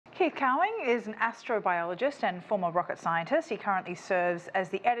Keith Cowing is an astrobiologist and former rocket scientist. He currently serves as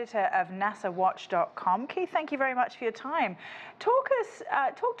the editor of NASAWatch.com. Keith, thank you very much for your time. Talk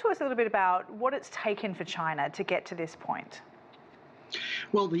to us a little bit about what it's taken for China to get to this point.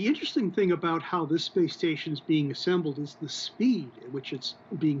 Well, the interesting thing about how this space station is being assembled is the speed at which it's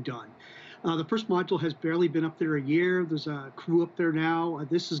being done. The first module has barely been up there a year. There's a crew up there now.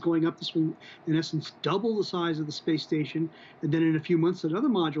 This is going up. This will, in essence, double the size of the space station. And then in a few months, another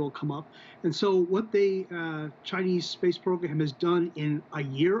module will come up. And so what the Chinese space program has done in a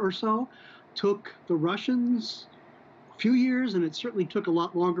year or so took the Russians a few years, and it certainly took a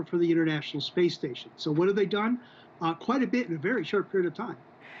lot longer for the International Space Station. So what have they done? Quite a bit in a very short period of time.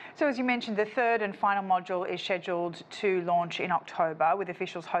 So as you mentioned, the third and final module is scheduled to launch in October, with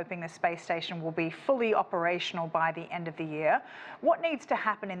officials hoping the space station will be fully operational by the end of the year. What needs to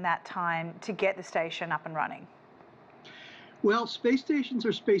happen in that time to get the station up and running? Well, space stations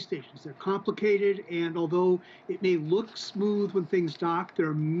are space stations. They're complicated, and although it may look smooth when things dock, there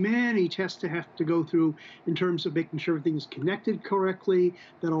are many tests to have to go through in terms of making sure everything is connected correctly,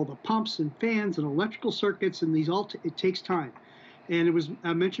 that all the pumps and fans and electrical circuits and these it takes time. And it was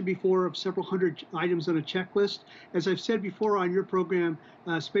mentioned before of several hundred items on a checklist. As I've said before on your program,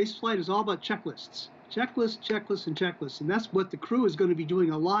 spaceflight is all about checklists. Checklists, checklists, and checklists. And that's what the crew is going to be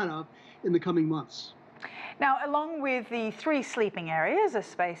doing a lot of in the coming months. Now, along with the 3 sleeping areas, a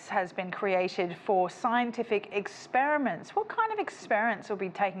space has been created for scientific experiments. What kind of experiments will be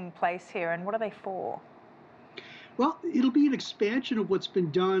taking place here, and what are they for? Well, it'll be an expansion of what's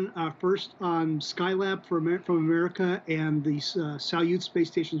been done first on Skylab from America and the Salyut space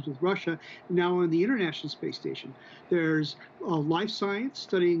stations with Russia, now on the International Space Station. There's life science,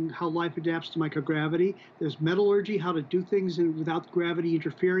 studying how life adapts to microgravity. There's metallurgy, how to do things without gravity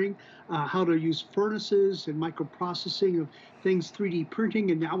interfering, how to use furnaces and microprocessing of things, 3D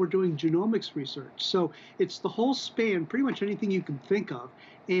printing, and now we're doing genomics research. So it's the whole span, pretty much anything you can think of.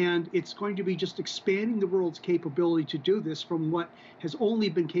 And it's going to be just expanding the world's capability to do this from what has only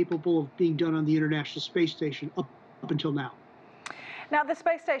been capable of being done on the International Space Station up until now. Now, the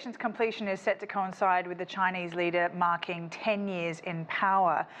space station's completion is set to coincide with the Chinese leader marking 10 years in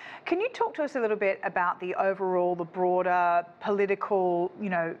power. Can you talk to us a little bit about the overall, the broader political,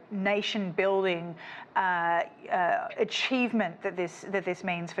 nation-building achievement that this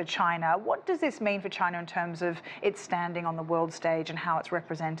means for China? What does this mean for China in terms of its standing on the world stage and how it's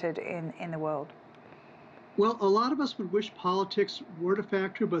represented in the world? Well, a lot of us would wish politics weren't a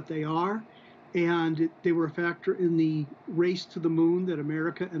factor, but they are. And they were a factor in the race to the moon that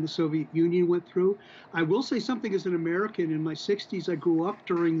America and the Soviet Union went through. I will say something as an American. In my 60s, I grew up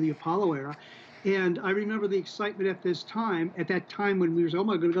during the Apollo era. And I remember the excitement at that time when we were saying,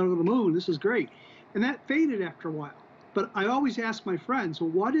 oh, I'm going to go to the moon. This is great. And that faded after a while. But I always ask my friends, well,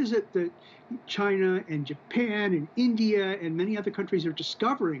 what is it that China and Japan and India and many other countries are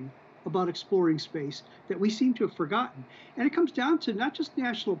discovering about exploring space that we seem to have forgotten? And it comes down to not just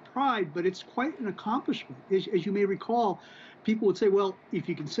national pride, but it's quite an accomplishment. As you may recall, people would say, well, if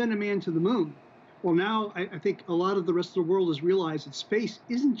you can send a man to the moon, well, now I think a lot of the rest of the world has realized that space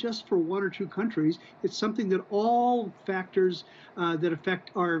isn't just for 1 or 2 countries. It's something that all factors that affect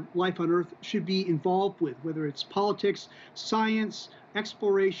our life on Earth should be involved with, whether it's politics, science,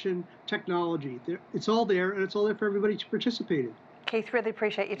 exploration, technology. It's all there, and it's all there for everybody to participate in. Keith, really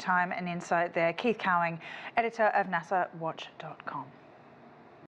appreciate your time and insight there. Keith Cowing, editor of NASAWatch.com.